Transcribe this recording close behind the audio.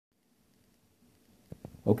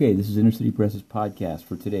Okay, this is Inner City Press's podcast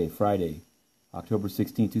for today, Friday, October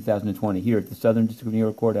 16, 2020, here at the Southern District of New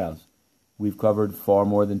York Courthouse. We've covered far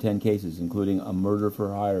more than 10 cases, including a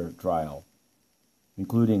murder-for-hire trial,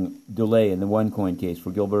 including delay in the OneCoin case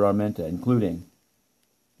for Gilbert Armenta, including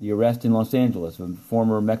the arrest in Los Angeles of a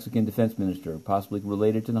former Mexican defense minister, possibly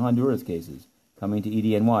related to the Honduras cases, coming to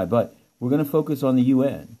EDNY. But we're going to focus on the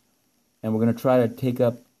UN, and we're going to try to take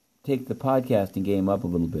the podcasting game up a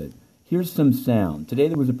little bit. Here's some sound. Today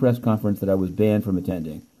there was a press conference that I was banned from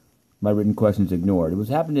attending. My written questions ignored. It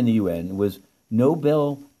happened in the UN. It was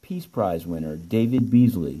Nobel Peace Prize winner David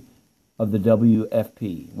Beasley of the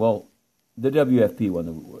WFP. Well, the WFP won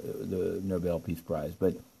the Nobel Peace Prize,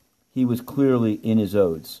 but he was clearly in his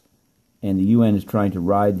oats, and the UN is trying to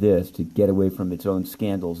ride this to get away from its own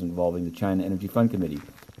scandals involving the China Energy Fund Committee.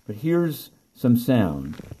 But here's some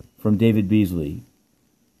sound from David Beasley,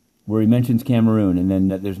 where he mentions Cameroon, and then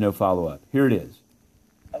there's no follow-up. Here it is.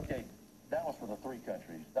 Okay, that was for the three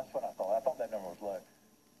countries. That's what I thought. I thought that number was low.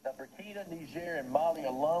 Now, Burkina, Niger, and Mali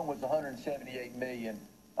alone was 178 million.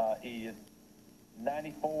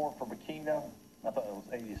 94 for Burkina. I thought it was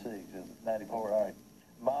 86. It was 94. All right.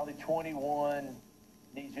 Mali 21,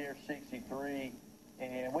 Niger 63,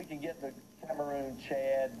 and we can get the Cameroon,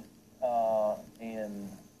 Chad, and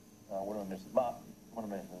what am I missing? What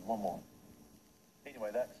am I missing? One more.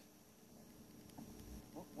 Anyway, that's.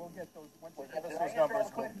 We'll get those. Those numbers.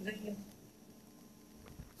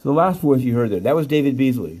 So the last voice you heard there, that was David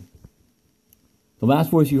Beasley. The last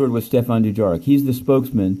voice you heard was Stefan Dujarric. He's the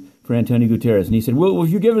spokesman for Antonio Guterres. And he said, well, if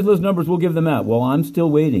you give us those numbers, we'll give them out. Well, I'm still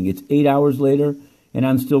waiting. It's 8 hours later, and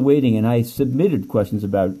I'm still waiting. And I submitted questions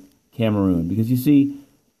about Cameroon because, you see,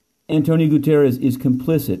 Antonio Guterres is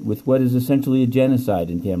complicit with what is essentially a genocide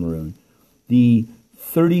in Cameroon. The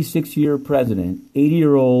 36-year president,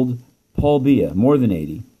 80-year-old Paul Biya, more than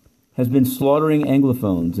 80, has been slaughtering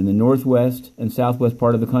Anglophones in the northwest and southwest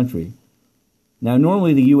part of the country. Now,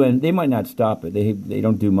 normally the UN, they might not stop it. They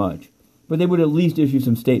don't do much. But they would at least issue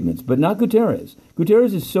some statements. But not Guterres.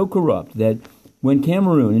 Guterres is so corrupt that when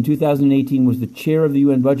Cameroon in 2018 was the chair of the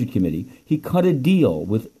UN Budget Committee, he cut a deal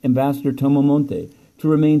with Ambassador Tomo Monte to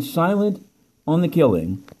remain silent on the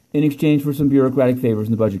killing in exchange for some bureaucratic favors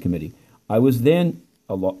in the Budget Committee. I was then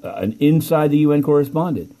an inside the UN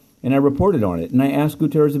correspondent, and I reported on it, and I asked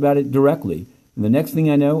Guterres about it directly. And the next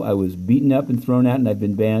thing I know, I was beaten up and thrown out, and I've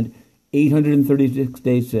been banned 836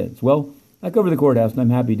 days since. Well, I cover the courthouse, and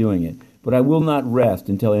I'm happy doing it, but I will not rest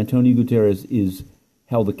until Antonio Guterres is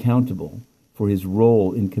held accountable for his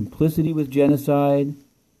role in complicity with genocide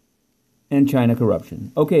and China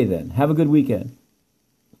corruption. Okay, then. Have a good weekend.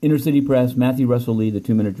 Inner City Press, Matthew Russell Lee, The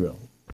 2-Minute Drill.